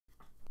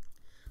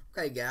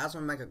Okay guys,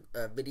 I'm going to make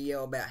a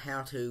video about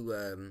how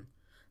to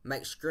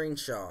make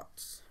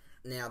screenshots.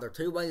 Now there are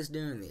two ways of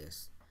doing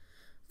this.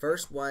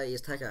 First way is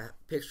take a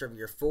picture of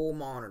your full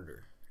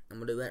monitor. I'm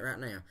going to do that right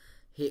now.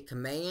 Hit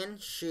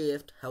Command,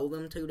 Shift, hold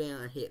them two down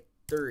and hit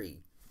 3.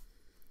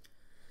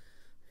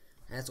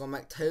 That's going to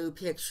make two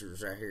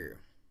pictures right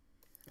here.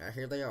 Right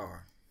here they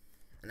are.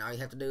 And all you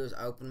have to do is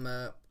open them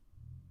up.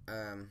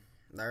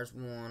 There's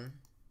one.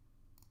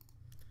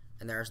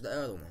 And there's the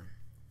other one.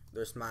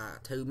 There's my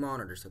two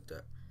monitors hooked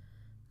up.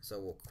 So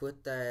we'll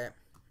quit that.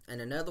 And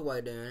another way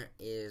of doing it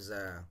is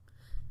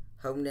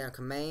holding down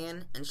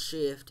Command and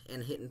Shift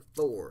and hitting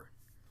 4.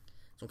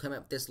 So we'll come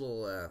up with this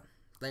little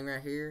thing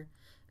right here.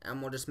 And I'm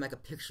going to just make a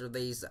picture of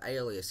these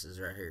aliases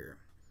right here.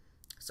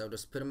 So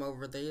just put them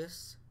over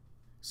this.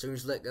 As soon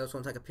as you let go, it's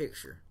going to take a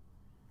picture.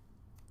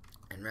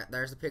 And right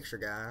there's the picture,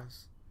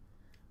 guys.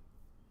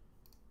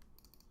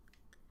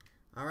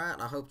 Alright,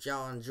 I hope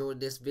y'all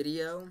enjoyed this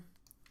video.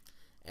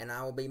 And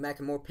I will be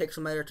making more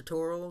Pixelmator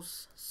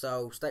tutorials,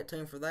 so stay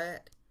tuned for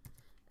that.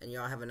 And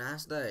y'all have a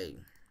nice day.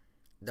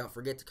 Don't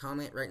forget to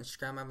comment, rate, and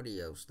subscribe my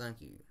videos.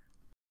 Thank you.